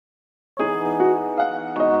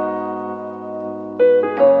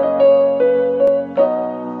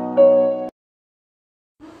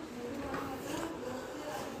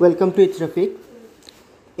Welcome to Traffic.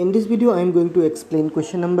 In this video I am going to explain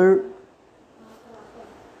question number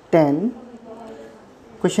 10,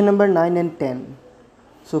 question number 9 and 10.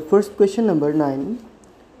 So first, question number 9,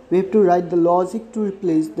 we have to write the logic to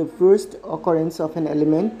replace the first occurrence of an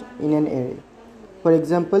element in an array. For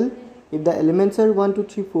example, if the elements are 1 2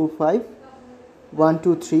 3 4 5 1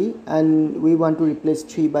 2 3 and we want to replace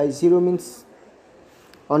 3 by 0, means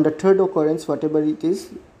on the third occurrence whatever it is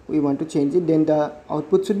we want to change it, then the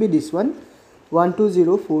output should be this one: 1 2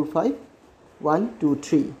 0 4 5 1 2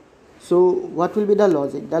 3. So what will be the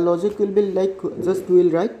logic? The logic will be like, just we will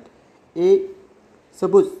write a,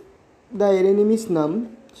 suppose the array name is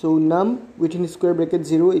num, so num within square bracket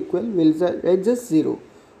 0 equal, will write just 0,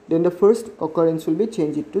 then the first occurrence will be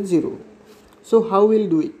changed it to 0. So how we'll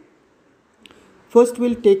do it? First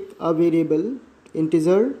we'll take a variable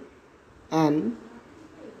integer n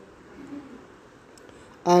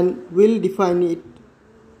and we'll define it.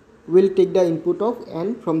 We'll take the input of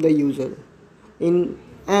n from the user. In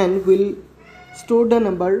n we'll store the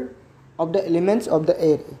number of the elements of the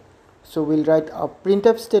array. So we'll write a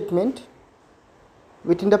printf statement.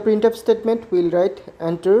 Within the printf statement we'll write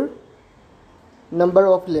enter number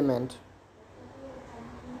of element,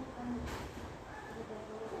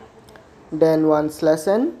 then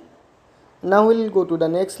 1/n. Now we'll go to the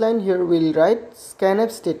next line. Here we'll write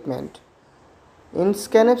scanf statement. In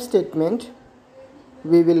scanf statement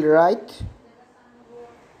we will write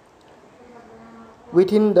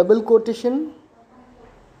within double quotation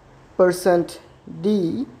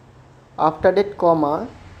 %d, after that comma,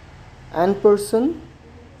 and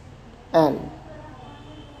 %n,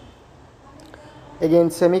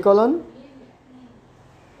 again semicolon.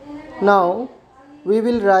 Now we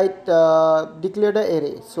will write declare the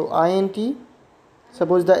array. So int,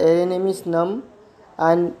 suppose the array name is num,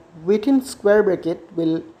 and within square bracket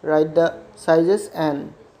we'll write the sizes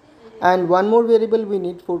n, and one more variable we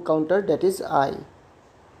need for counter, that is I.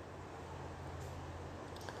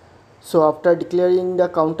 So after declaring the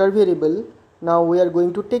counter variable, now we are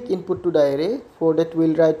going to take input to the array. For that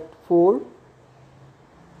we'll write 4.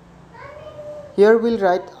 Here we'll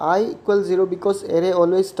write I equals 0 because array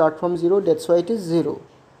always start from 0, that's why it is 0.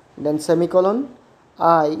 Then semicolon,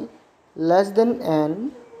 I less than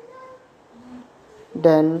n,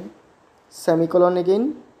 then semicolon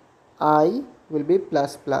again, I will be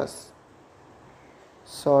plus plus.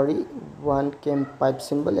 Sorry, one came pipe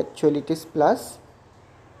symbol, actually it is plus.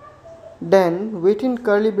 Then within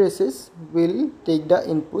curly braces we'll take the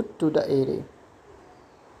input to the array.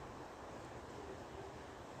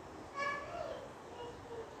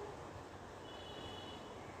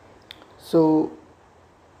 So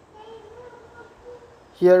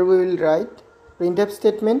here we will write printf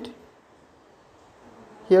statement.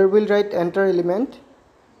 Here we'll write enter element,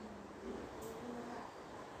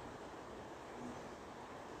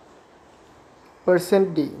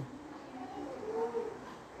 %d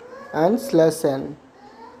and /n,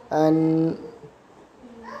 and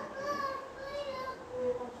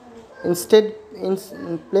instead in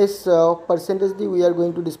place of %d we are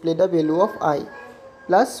going to display the value of I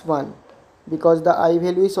plus 1, because the I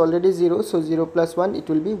value is already 0, so 0 plus 1 it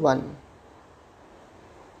will be 1.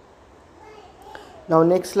 Now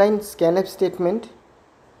next line, scanf statement.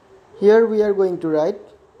 Here we are going to write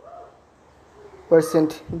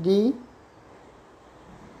 %d,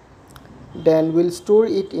 then we'll store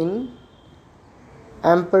it in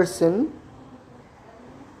ampersand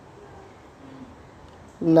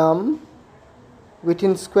num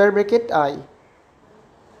within square bracket I.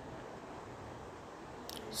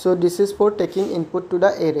 So this is for taking input to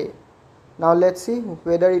the array. Now let's see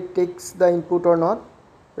whether it takes the input or not.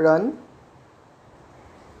 Run.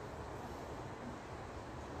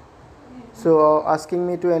 So asking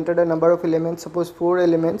me to enter the number of elements, suppose 4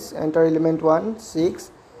 elements, enter element 1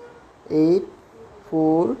 6 8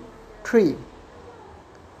 4 3.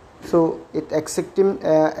 So it accepting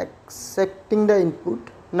the input.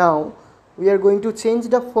 Now we are going to change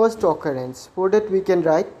the first occurrence. For that we can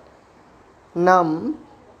write num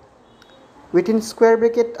within square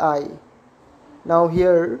bracket I. Now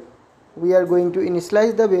here we are going to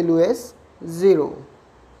initialize the value as 0,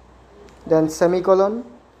 then semicolon.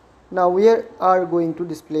 Now we are going to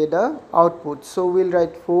display the output. So we'll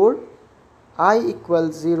write 4 I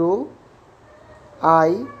equals 0,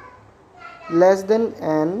 I less than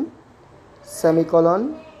n,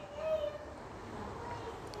 semicolon,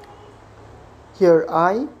 here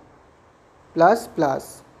I plus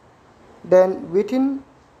plus, then within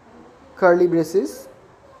curly braces,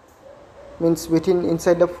 means within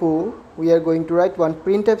inside the for, we are going to write one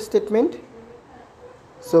printf statement.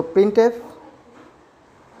 So printf,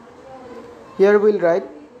 here we'll write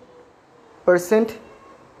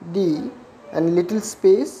 %d and little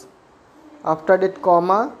space. After that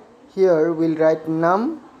comma, here we'll write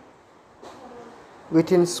num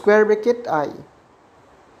within square bracket I.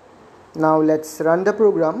 Now let's run the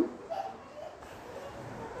program.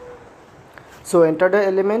 So enter the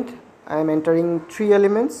element. I am entering 3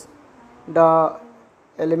 elements. The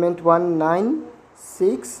element 1, 9,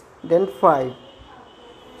 6, then 5.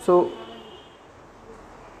 So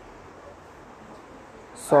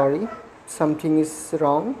sorry, something is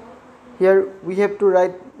wrong. Here we have to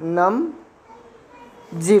write num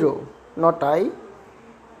 0, not I,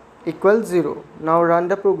 equals 0. Now run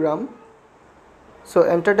the program. So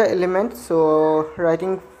enter the elements. So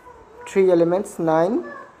writing 3 elements, 9,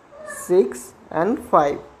 6 and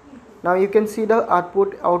 5. Now you can see the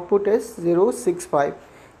output is 0, 6, 5.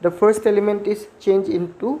 The first element is changed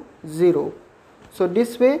into 0. So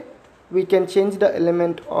this way we can change the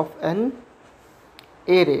element of an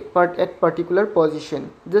array at particular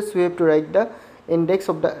position. Just we have to write the index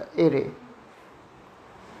of the array.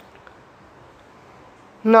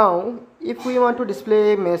 Now if we want to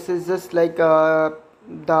display messages like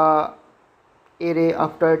the array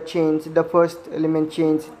after change, the first element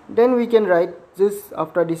change, then we can write this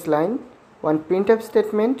after this line one printf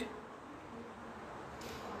statement,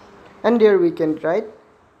 and there we can write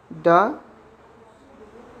the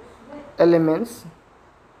elements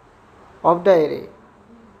of the array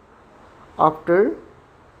after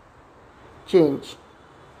change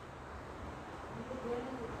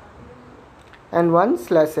and one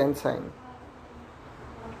 /n sign.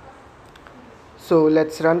 So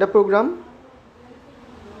let's run the program.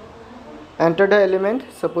 Enter the element,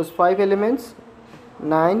 suppose 5 elements,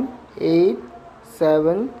 9, 8,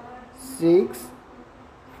 7, 6,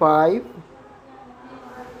 5.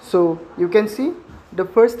 So you can see the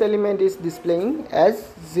first element is displaying as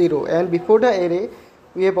 0, and before the array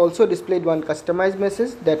we have also displayed one customized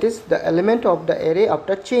message, that is the element of the array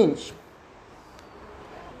after change.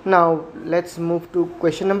 Now let's move to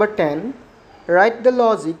question number 10. Write the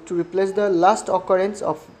logic to replace the last occurrence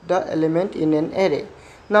of the element in an array.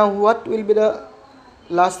 Now what will be the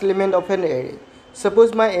last element of an array?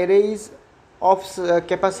 Suppose my array is of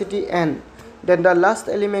capacity n, then the last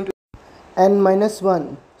element n minus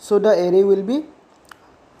 1. So the array will be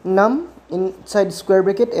num inside square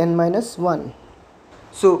bracket n minus 1.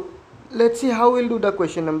 So let's see how we'll do the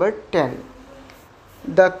question number 10.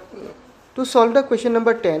 To solve the question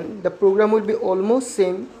number 10, the program will be almost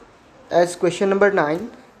same as question number 9.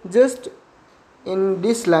 Just in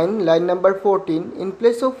this line number 14, in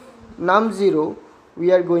place of num 0,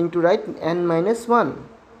 we are going to write n minus 1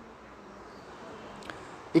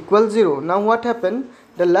 equals 0. Now what happened?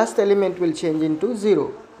 The last element will change into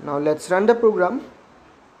 0. Now let's run the program,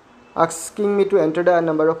 asking me to enter the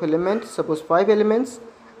number of elements, suppose 5 elements,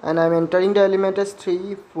 and I am entering the element as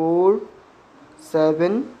 3, 4,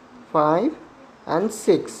 7, 5 and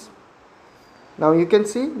 6. Now you can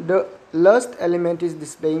see the last element is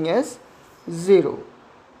displaying as 0.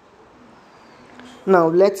 Now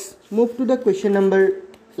let's move to the question number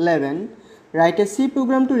 11. Write a C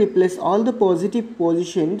program to replace all the positive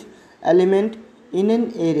positioned element in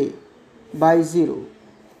an array by 0.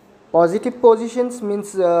 Positive positions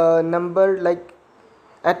means number, like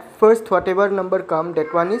at first whatever number come,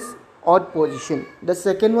 that one is odd position. The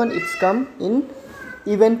second one it's come in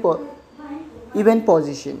even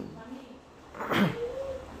position.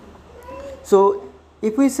 So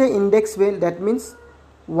if we say index well, that means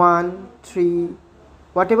 1, 3,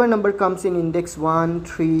 whatever number comes in index 1,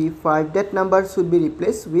 3, 5, that number should be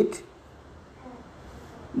replaced with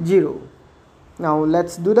 0. Now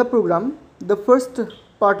let's do the program. The first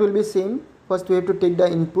part will be same. First we have to take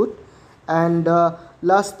the input, and the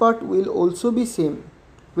last part will also be same,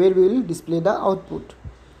 where we will display the output.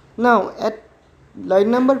 Now at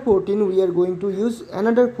line number 14 we are going to use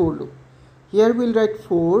another for loop. Here we will write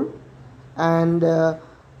 4, and the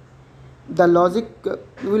logic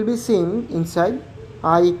will be same inside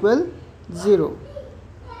I equal 0,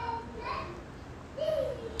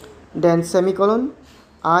 then semicolon,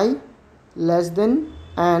 I less than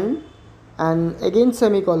n, and again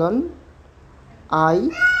semicolon, I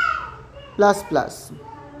plus plus.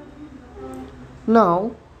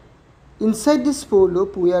 Now inside this for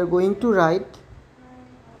loop we are going to write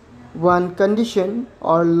one condition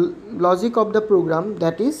or logic of the program,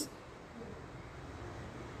 that is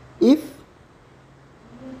if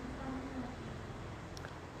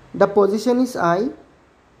the position is I,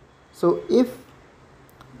 so if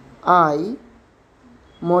I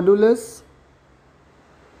modulus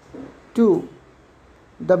 2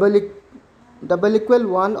 double equal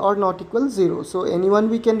 1 or not equal 0, so anyone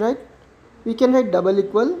we can write double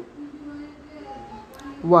equal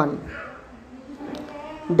 1.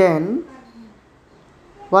 Then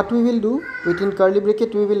what we will do, within curly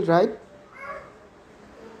bracket we will write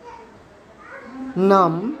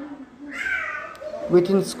num,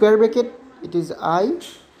 within square bracket it is I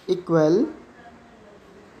equal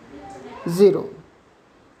 0,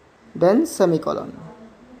 then semicolon.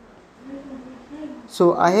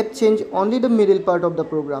 So I have changed only the middle part of the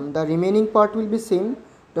program. The remaining part will be same.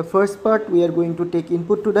 The first part we are going to take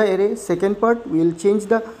input to the array. Second part we will change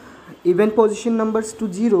the even position numbers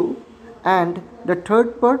to 0, and the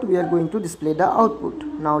third part we are going to display the output.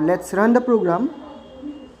 Now let's run the program.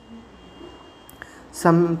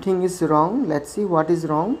 Something is wrong. Let's see what is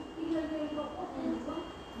wrong.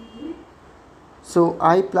 So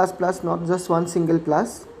I plus plus, not just one single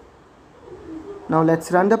plus. Now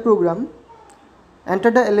let's run the program.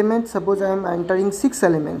 Enter the element. Suppose I am entering 6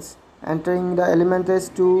 elements. Entering the element as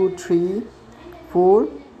 2, 3, 4,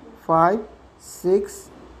 5, 6,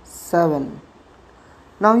 7.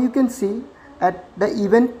 Now you can see at the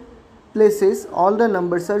even places all the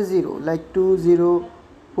numbers are 0, like 2, 0,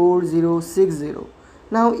 4, 0, 6, 0.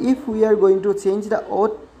 Now if we are going to change the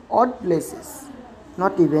odd places,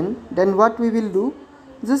 not even, then what we will do,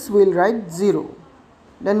 just we will write 0.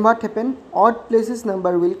 Then what happened, odd places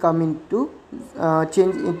number will come into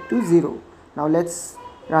change it to 0. Now let's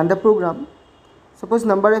run the program. Suppose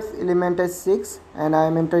number of element is 6 and I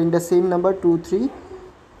am entering the same number 2, 3,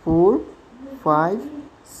 4, 5,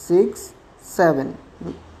 6, 7,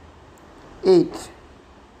 8.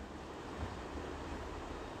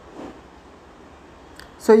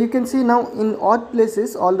 So you can see now in odd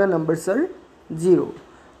places all the numbers are 0.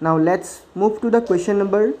 Now let's move to the question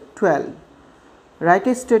number 12. Write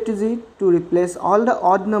a strategy to replace all the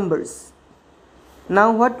odd numbers.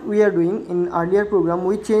 Now what we are doing in earlier program,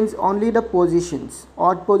 we change only the positions,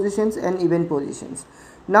 odd positions and even positions.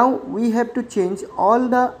 Now we have to change all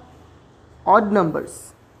the odd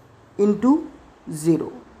numbers into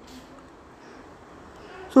 0.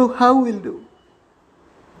 So how we'll do?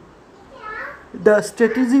 The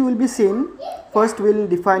strategy will be same. First we will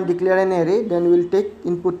declare an array, then we will take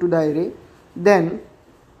input to the array. Then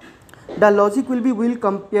the logic will be, we will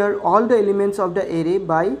compare all the elements of the array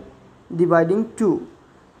by dividing 2.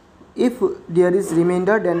 If there is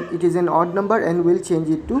remainder, then it is an odd number and we will change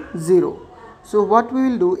it to 0. So what we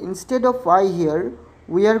will do, instead of I here,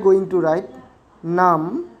 we are going to write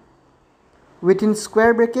num within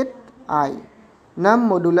square bracket I, num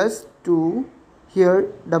modulus 2,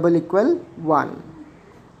 here double equal 1.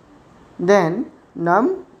 Then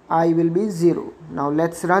num I will be 0. Now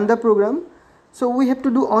let's run the program. So we have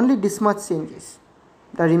to do only this much changes.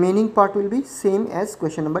 The remaining part will be same as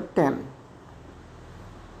question number 10.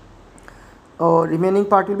 Remaining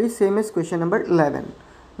part will be same as question number 11.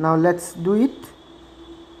 Now let's do it.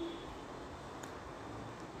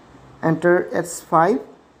 Enter S5,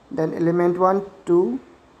 then element 1, 2,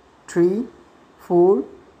 3, 4,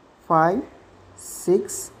 5,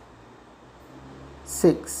 6,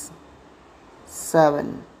 6,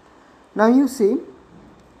 7. Now you see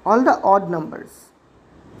all the odd numbers.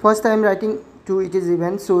 First I am writing 2, it is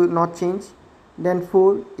even, so not change. Then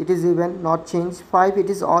 4, it is even, not change. 5, it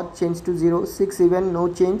is odd, change to 0. 6, even,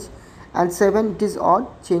 no change. And 7, it is odd,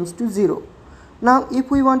 change to 0. Now if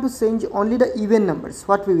we want to change only the even numbers,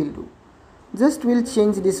 what we will do? Just we will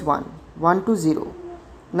change this 1 to 0.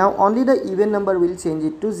 Now only the even number will change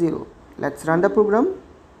it to 0. Let's run the program.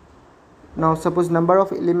 Now suppose number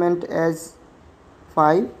of element as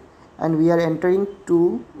 5 and we are entering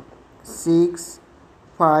 2, 6,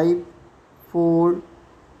 5, 4,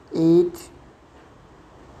 8.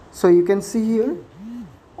 So you can see here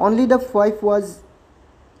only the 5 was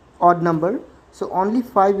odd number, so only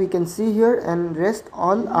 5 we can see here and rest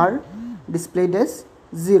all are displayed as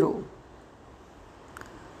 0.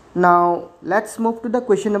 Now let's move to the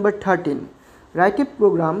question number 13. Write a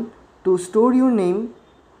program to store your name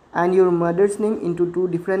and your mother's name into 2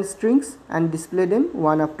 different strings and display them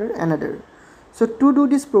one after another. So to do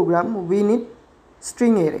this program we need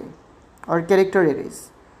string array or character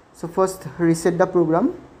arrays. So first reset the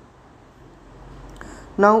program.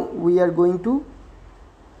 Now we are going to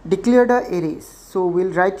declare the arrays. So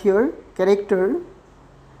we'll write here character,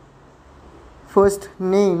 first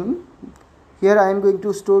name. Here I am going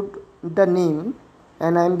to store the name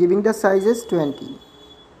and I am giving the size as 20,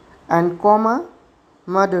 and comma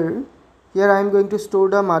mother. Here I am going to store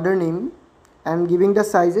the mother name and giving the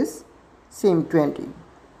sizes same 20,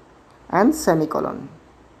 and semicolon.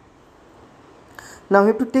 Now we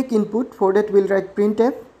have to take input. For that we'll write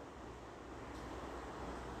printf.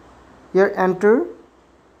 Here enter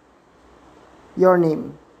your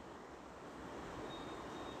name.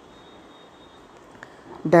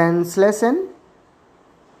 then /n,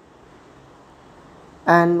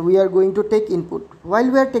 and we are going to take input. While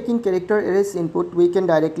we are taking character arrays input, we can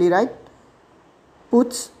directly write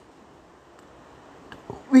puts,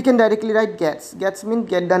 we can directly write gets means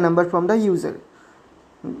get the number from the user,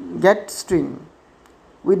 get string.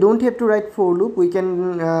 We don't have to write for loop. We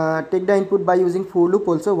can take the input by using for loop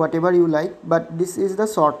also, whatever you like, but this is the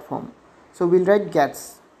short form. So we'll write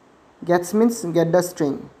gets means get the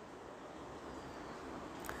string,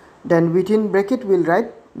 then within bracket we'll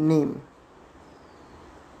write name,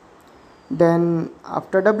 then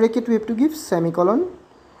after the bracket we have to give semicolon,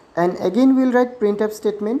 and again we'll write printf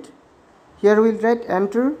statement. Here we'll write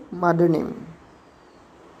enter mother name,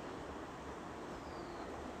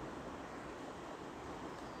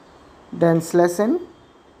 then /n,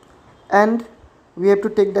 and we have to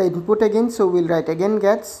take the input again, so we'll write again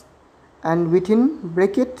gets, and within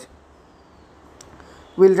bracket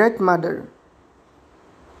we'll write mother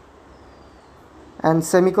and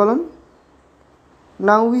semicolon.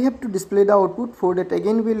 Now we have to display the output. For that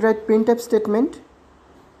again we'll write printf statement.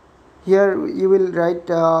 Here you will write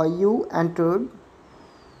you entered,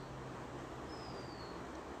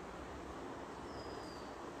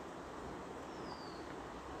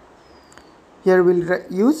 here we'll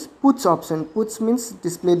use puts option. Puts means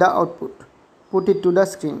display the output, put it to the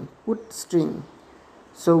screen, put string.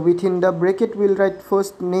 So within the bracket we'll write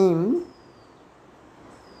first name,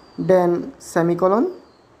 then semicolon,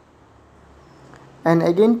 and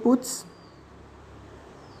again puts,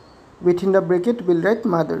 within the bracket we'll write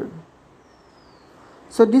mother.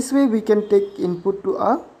 So this way we can take input to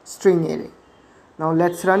a string array. Now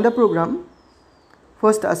let's run the program.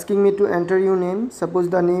 First asking me to enter your name. Suppose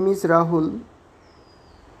the name is Rahul,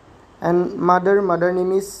 and mother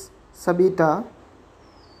name is Sabita.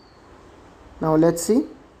 Now let's see,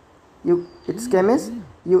 it came as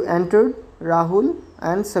you entered Rahul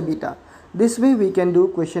and Sabita. This way we can do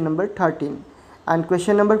question number 13, and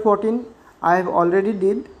question number 14 I have already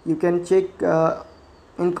did. You can check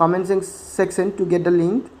in comments section to get the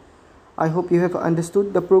link. I hope you have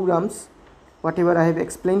understood the programs whatever I have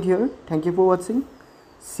explained here. Thank you for watching.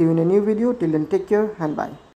 See you in a new video. Till then, take care and bye.